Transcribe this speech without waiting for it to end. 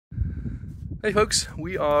Hey folks,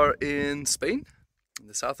 we are in Spain, in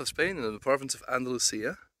the south of Spain, in the province of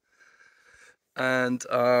Andalusia, and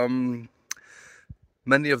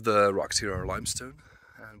many of the rocks here are limestone,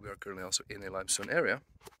 and we are currently also in a limestone area.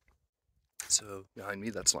 So behind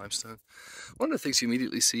me, that's limestone. One of the things you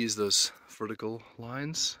immediately see is those vertical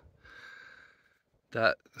lines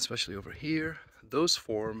that, especially over here, those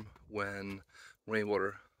form when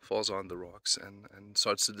rainwater falls on the rocks and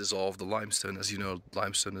starts to dissolve the limestone. As you know,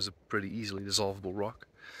 limestone is a pretty easily dissolvable rock.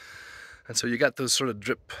 And so you get those sort of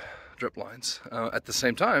drip lines. At the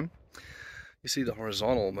same time, you see the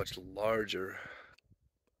horizontal, much larger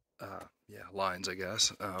lines, I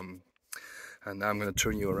guess. And now I'm going to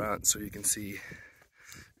turn you around so you can see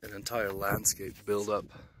an entire landscape build up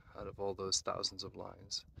out of all those thousands of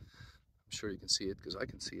lines. I'm sure you can see it because I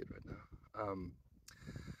can see it right now.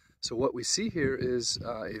 So what we see here is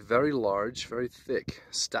a very large, very thick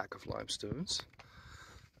stack of limestones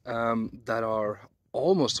that are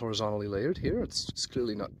almost horizontally layered here. It's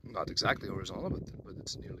clearly not exactly horizontal, but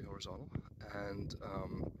it's nearly horizontal, and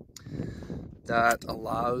that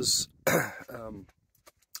allows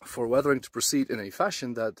for weathering to proceed in a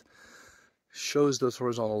fashion that shows those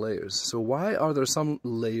horizontal layers. So why are there some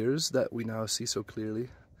layers that we now see so clearly?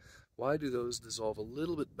 Why do those dissolve a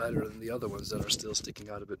little bit better than the other ones that are still sticking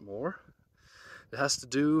out a bit more? It has to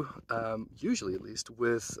do, usually at least,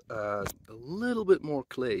 with a little bit more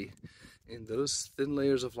clay in those thin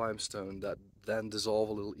layers of limestone that then dissolve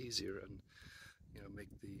a little easier and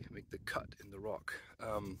make the cut in the rock.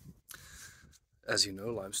 As you know,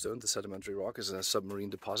 limestone, the sedimentary rock, is a submarine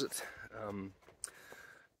deposit,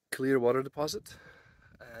 clear water deposit,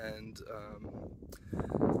 and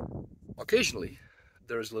occasionally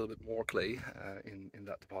there is a little bit more clay in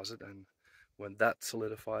that deposit, and when that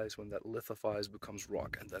solidifies, when that lithifies, becomes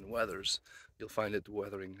rock and then weathers, you'll find it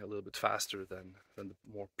weathering a little bit faster than the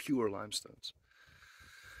more pure limestones.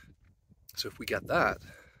 So if we get that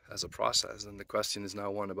as a process, then the question is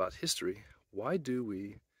now one about history. Why do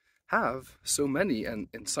we have so many, and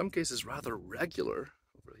in some cases rather regular,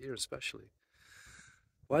 over here especially,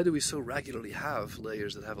 why do we so regularly have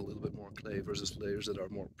layers that have a little bit more clay versus layers that are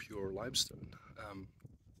more pure limestone?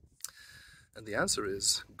 And the answer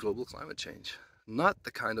is global climate change. Not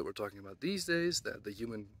the kind that we're talking about these days, the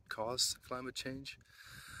human-caused climate change,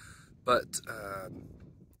 but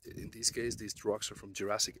in these cases, these rocks are from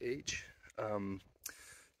Jurassic age.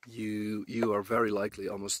 You are very likely,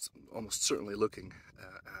 almost certainly, looking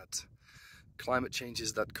at climate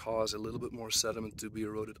changes that cause a little bit more sediment to be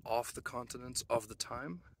eroded off the continents of the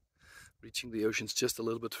time, reaching the oceans just a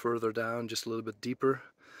little bit further down, just a little bit deeper,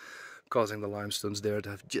 causing the limestones there to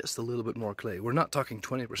have just a little bit more clay. We're not talking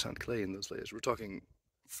 20% clay in those layers. We're talking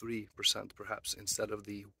 3% perhaps, instead of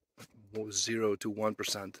the 0 to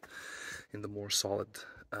 1% in the more solid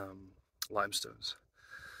limestones.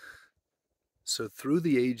 So through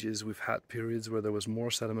the ages, we've had periods where there was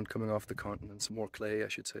more sediment coming off the continents, more clay, I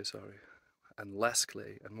should say, sorry, and less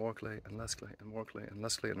clay, and more clay, and less clay, and more clay, and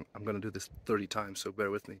less clay. And I'm going to do this 30 times, so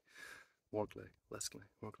bear with me. More clay, less clay,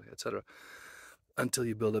 more clay, etc. Until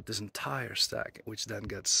you build up this entire stack, which then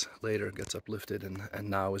later gets uplifted and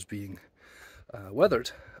now is being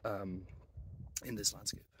weathered in this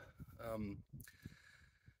landscape.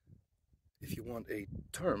 If you want a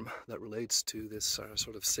term that relates to this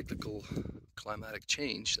sort of cyclical climatic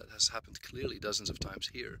change that has happened clearly dozens of times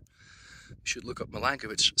here, you should look up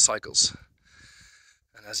Milankovitch cycles.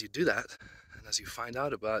 And as you do that, and as you find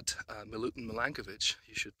out about Milutin Milankovitch,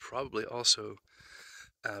 you should probably also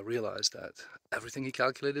realize that everything he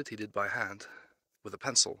calculated, he did by hand with a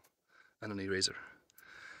pencil and an eraser.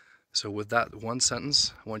 So with that one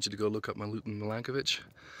sentence, I want you to go look up Milutin Milankovitch,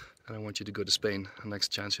 and I want you to go to Spain the next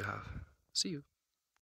chance you have. See you.